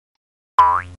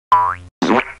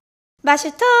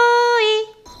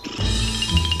마슈토이.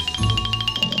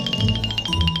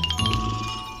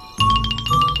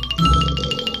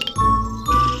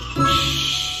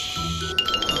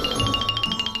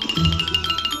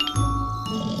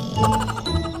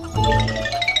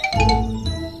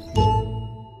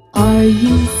 Are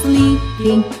you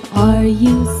sleeping? Are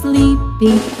you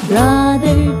sleeping?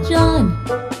 Brother John,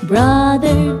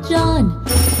 Brother John.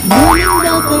 Morning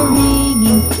bells are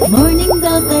ringing, morning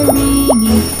bells are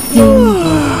ringing. Ding,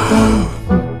 ding, dong,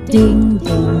 ding,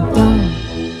 ding, dong.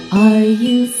 Are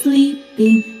you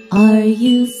sleeping? Are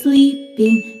you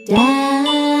sleeping?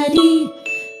 Daddy,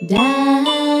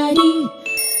 Daddy.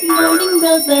 Morning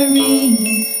bells are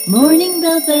ringing, morning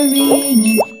bells are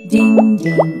ringing. Ding,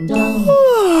 ding, dong,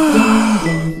 ding,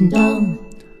 ding, dong.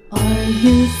 Are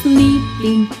you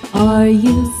sleeping? Are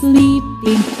you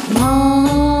sleeping?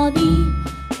 Mommy,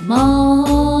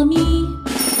 Mommy.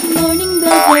 Morning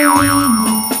bells are ringing,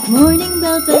 morning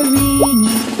bells are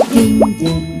ringing. Ding,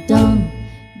 ding, dong,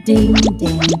 ding,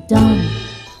 ding, dong.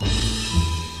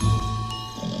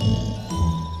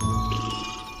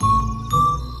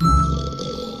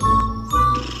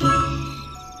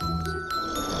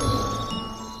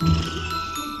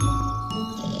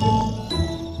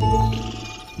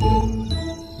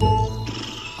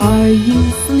 Are you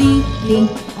sleeping?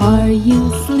 Are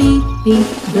you sleeping?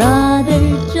 Brother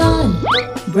John,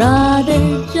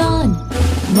 Brother John.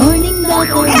 Morning bells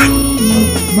are ringing,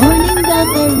 morning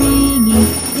bells are ringing.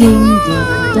 Ding, ding,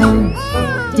 dong,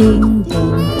 ding,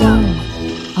 ding, dong.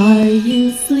 Are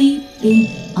you sleeping?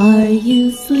 Are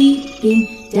you sleeping?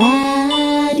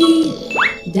 Daddy,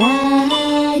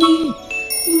 Daddy.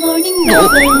 Morning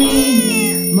bells are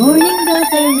ringing, morning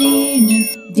bells are ringing.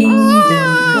 Ding,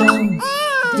 ding, dong,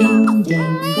 ding,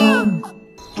 ding, dong.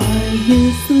 Are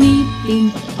you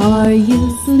sleeping? Are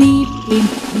you sleeping?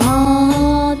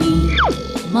 Mommy,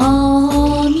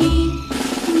 Mommy.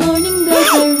 Morning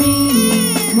bells are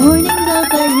ringing, morning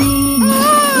bells are ringing.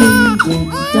 Ding, ding,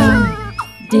 dong,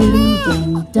 ding,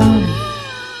 ding, dong.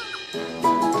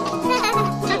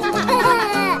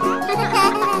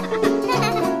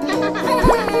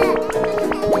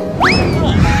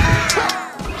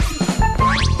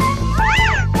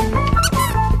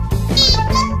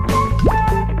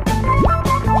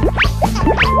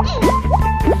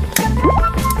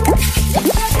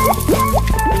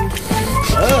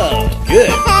 Good.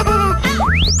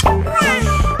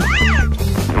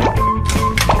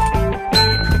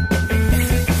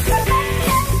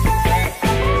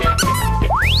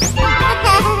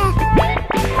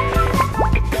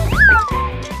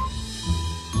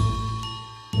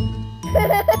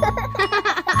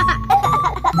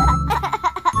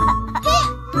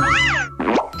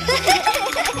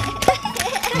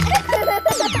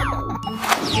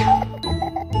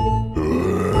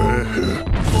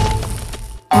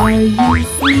 Are you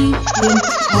sleeping?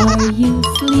 Are you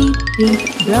sleeping?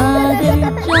 Brother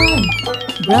John,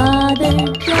 Brother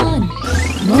John.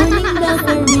 Morning bells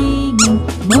are ringing,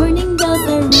 morning bells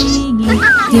are ringing.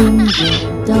 Ding,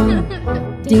 ding, dong,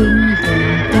 ding,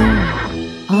 ding, dong.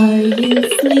 Are you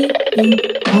sleeping?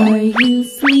 Are you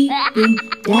sleeping?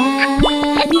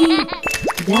 Daddy,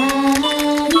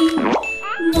 Daddy.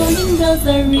 Morning bells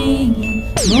are ringing,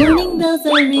 morning bells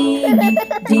are ringing.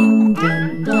 Ding,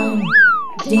 ding, dong,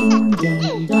 ding,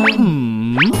 ding, dong.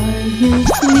 Are you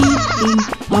sleeping?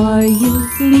 Are you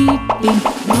sleeping?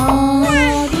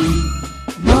 Mommy,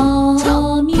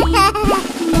 Mommy.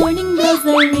 Morning bells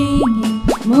are ringing,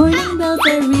 morning bells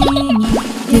are ringing.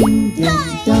 Ding, ding,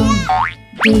 dong,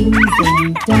 ding,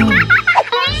 ding, dong.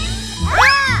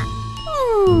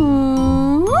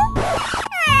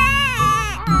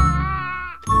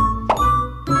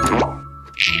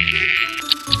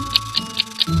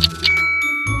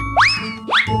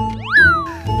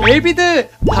 베이비들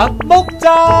밥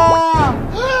먹자.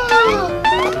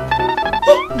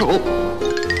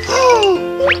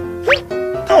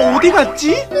 다 어디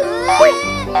갔지?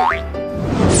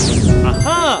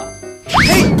 아하.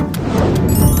 헤이.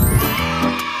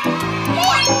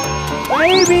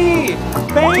 베이비,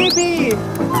 베이비.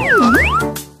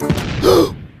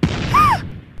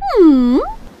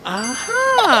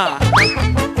 아하.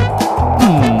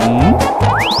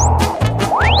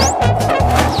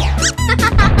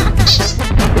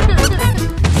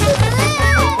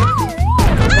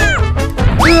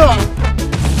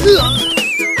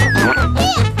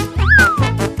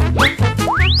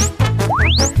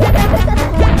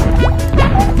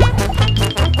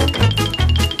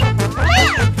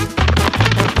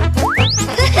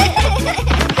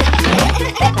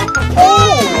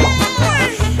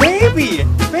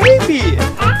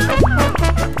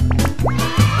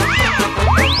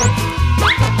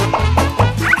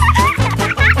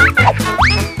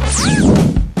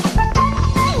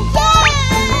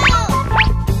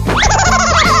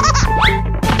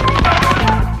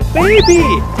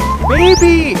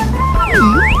 baby.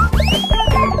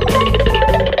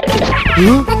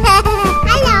 응?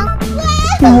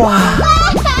 우와.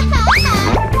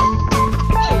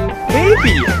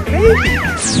 baby, baby.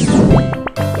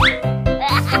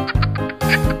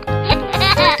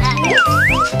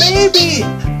 baby,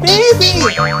 baby.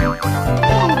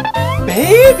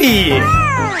 baby.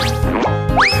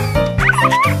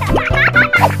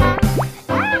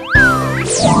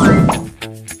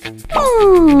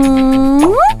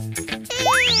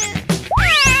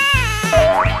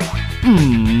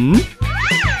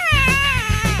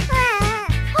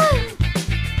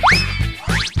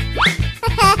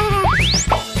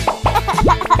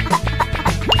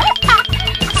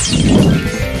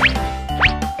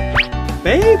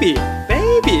 Baby,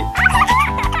 baby.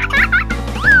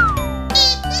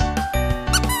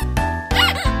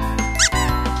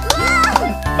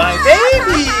 My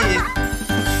baby.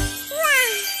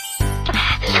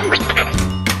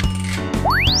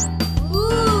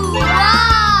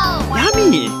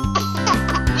 Yummy.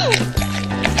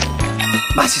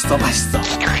 맛있어, 맛있어.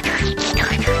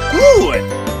 Good.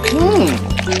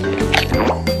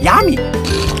 Yummy.